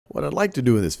What I'd like to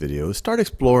do in this video is start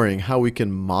exploring how we can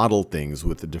model things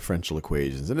with the differential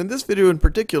equations. And in this video in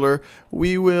particular,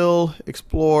 we will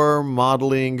explore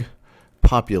modeling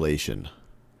population.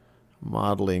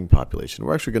 Modeling population.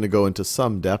 We're actually going to go into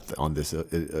some depth on this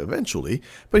eventually,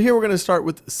 but here we're going to start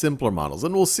with simpler models.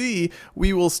 And we'll see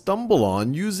we will stumble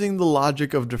on, using the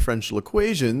logic of differential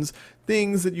equations,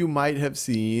 things that you might have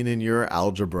seen in your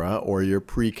algebra or your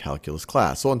pre-calculus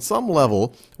class. So on some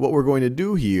level, what we're going to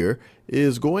do here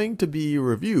is going to be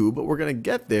review, but we're going to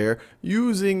get there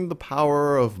using the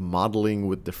power of modeling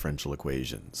with differential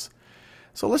equations.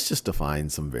 So let's just define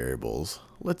some variables.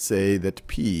 Let's say that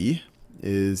P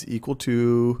is equal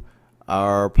to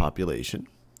our population.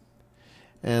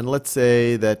 And let's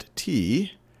say that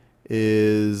T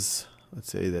is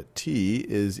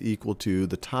equal to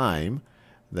the time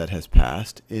that has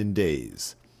passed in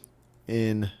days.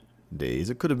 In days.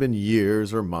 It could have been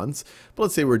years or months, but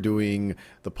let's say we're doing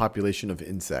the population of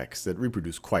insects that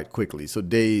reproduce quite quickly. So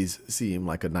days seem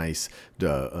like a nice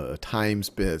time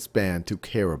span to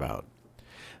care about.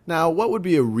 Now, what would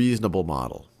be a reasonable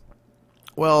model?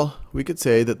 Well, we could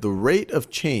say that the rate of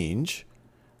change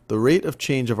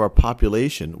of our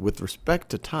population with respect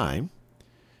to time,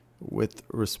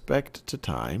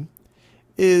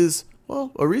 is,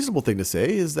 well, a reasonable thing to say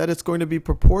is that it's going to be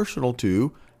proportional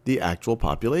to the actual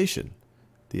population.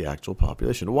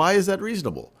 Why is that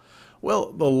reasonable?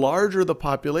 Well, the larger the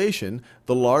population,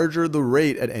 the larger the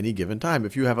rate at any given time.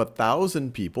 If you have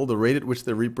 1,000 people, the rate at which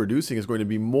they're reproducing is going to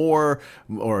be more,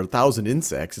 or 1,000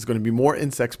 insects, is going to be more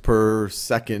insects per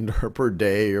second or per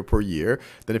day or per year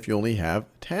than if you only have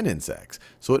 10 insects.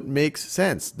 So it makes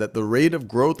sense that the rate of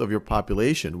growth of your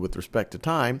population with respect to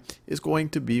time is going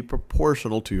to be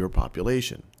proportional to your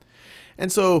population. And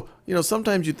so,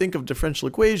 sometimes you think of differential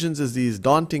equations as these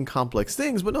daunting, complex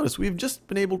things, but notice we've just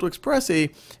been able to express a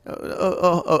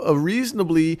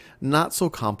reasonably not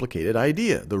so complicated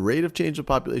idea. The rate of change of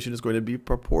population is going to be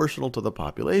proportional to the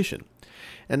population.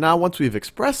 And now once we've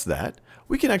expressed that,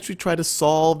 we can actually try to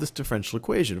solve this differential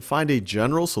equation, find a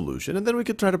general solution, and then we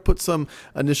could try to put some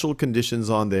initial conditions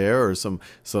on there or some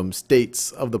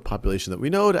states of the population that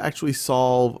we know to actually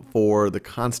solve for the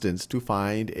constants to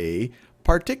find a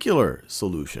particular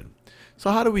solution. So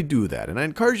how do we do that? And I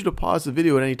encourage you to pause the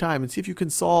video at any time and see if you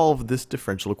can solve this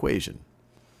differential equation.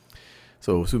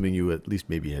 So assuming you at least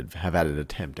maybe have had an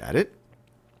attempt at it.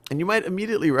 And you might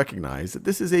immediately recognize that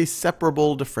this is a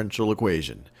separable differential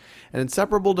equation. And in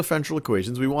separable differential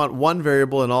equations, we want one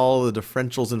variable and all the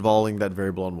differentials involving that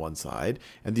variable on one side,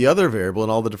 and the other variable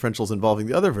and all the differentials involving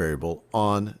the other variable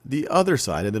on the other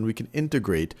side, and then we can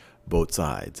integrate both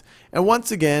sides. And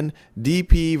once again,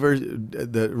 dp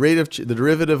the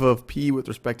derivative of p with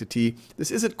respect to t,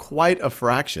 this isn't quite a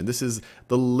fraction. This is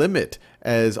the limit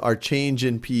as our change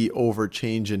in p over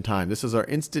change in time. This is our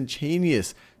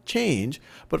instantaneous change,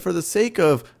 but for the sake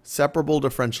of separable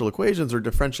differential equations or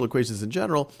differential equations in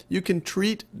general, you can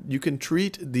treat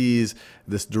this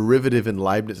derivative in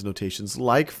Leibniz notations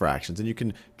like fractions, and you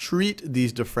can treat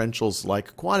these differentials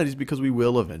like quantities because we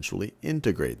will eventually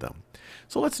integrate them.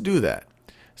 So let's do that.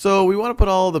 So we want to put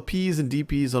all the p's and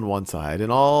dp's on one side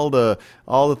and all the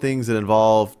things that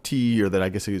involve t, or that I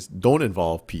guess don't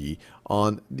involve p,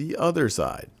 on the other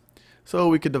side. So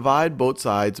we could divide both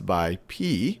sides by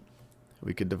p.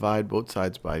 And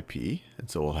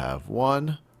so we'll have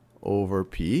 1 over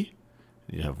p.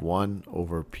 You have 1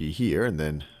 over p here, and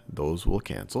then those will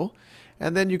cancel.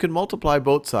 And then you can multiply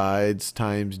both sides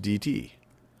times dt.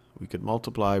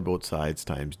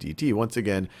 Once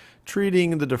again,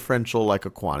 treating the differential like a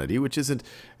quantity, which it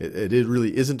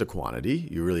really isn't a quantity.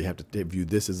 You really have to view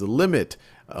this as a limit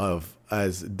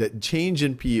as the change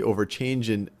in p over change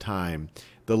in time.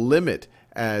 The limit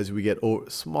as we get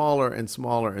smaller and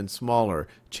smaller and smaller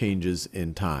changes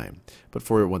in time. But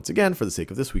once again, for the sake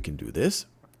of this, we can do this.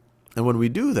 And when we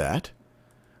do that,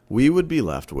 we would be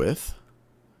left with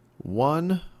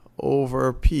 1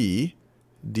 over p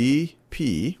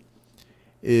dp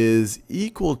is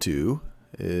equal to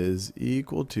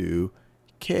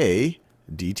k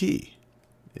dt.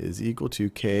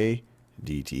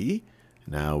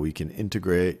 Now we can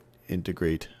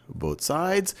integrate both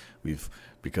sides.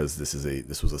 Because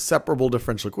this was a separable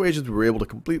differential equation, we were able to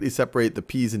completely separate the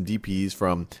p's and dp's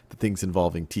from the things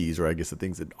involving t's, or I guess the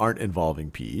things that aren't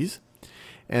involving p's.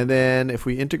 And then if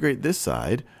we integrate this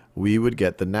side, we would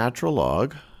get the natural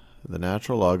log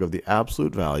of the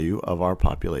absolute value of our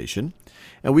population.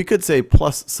 And we could say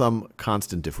plus some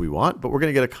constant if we want, but we're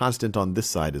going to get a constant on this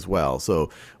side as well.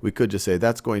 So we could just say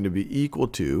that's going to be equal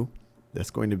to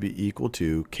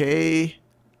k.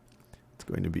 It's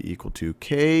going to be equal to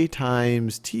k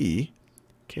times t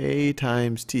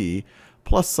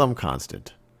plus some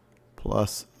constant.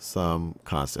 Plus some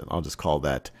constant. I'll just call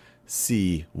that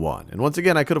C1. And once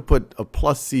again, I could have put a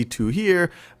plus C2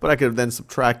 here, but I could have then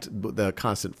subtract the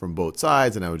constant from both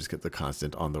sides, and I would just get the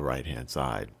constant on the right-hand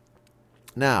side.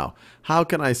 Now, how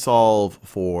can I solve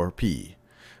for P?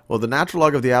 Well, the natural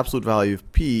log of the absolute value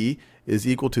of P is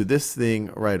equal to this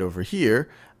thing right over here.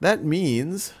 That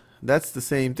means, that's the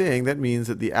same thing. That means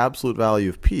that the absolute value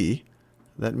of P,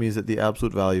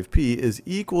 is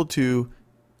equal to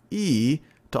E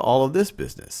to all of this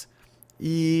business.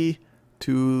 E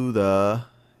to the,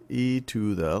 let me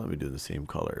do the same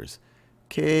colors.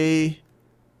 KT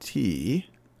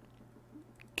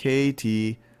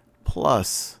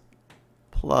plus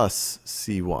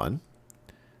C1.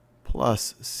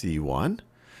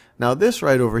 Now this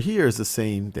right over here is the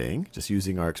same thing, just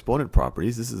using our exponent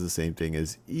properties. This is the same thing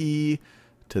as e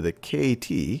to the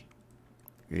kt,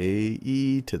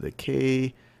 e to the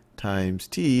k times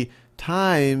t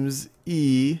times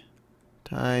e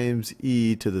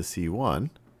to the c1,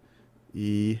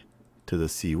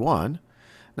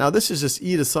 Now this is just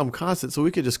e to some constant, so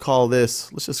we could just call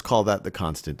this, let's just call that the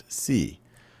constant c.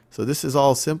 So this is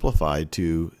all simplified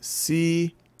to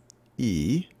c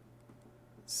e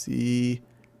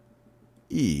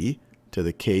to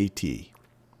the kt,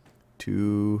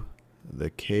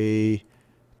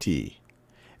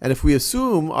 And if we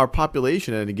assume our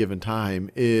population at any given time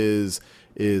is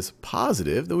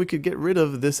positive, then we could get rid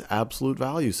of this absolute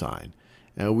value sign.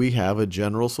 And we have a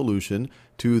general solution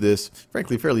to this,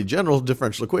 frankly, fairly general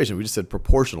differential equation. We just said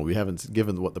proportional. We haven't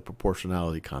given what the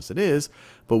proportionality constant is,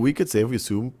 but we could say if we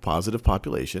assume positive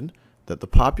population, that the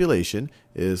population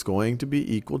is going to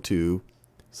be equal to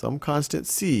some constant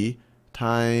c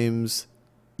times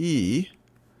e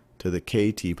to the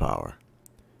kt power.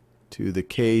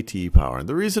 And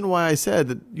the reason why I said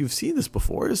that you've seen this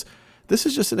before is this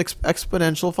is just an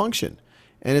exponential function.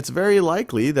 And it's very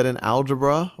likely that in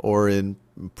algebra or in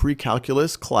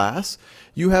pre-calculus class,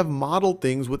 you have modeled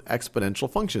things with exponential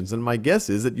functions. And my guess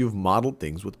is that you've modeled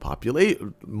things with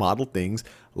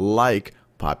like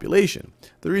population.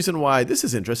 The reason why this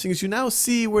is interesting is you now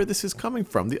see where this is coming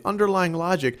from, the underlying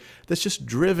logic that's just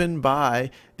driven by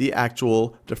the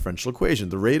actual differential equation.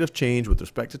 The rate of change with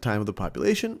respect to time of the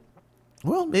population,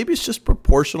 well, maybe it's just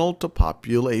proportional to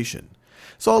population.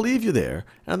 So I'll leave you there.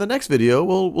 And in the next video,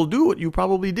 we'll do what you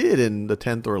probably did in the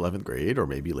 10th or 11th grade, or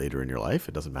maybe later in your life.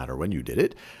 It doesn't matter when you did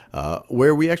it,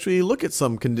 where we actually look at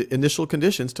some initial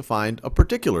conditions to find a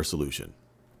particular solution.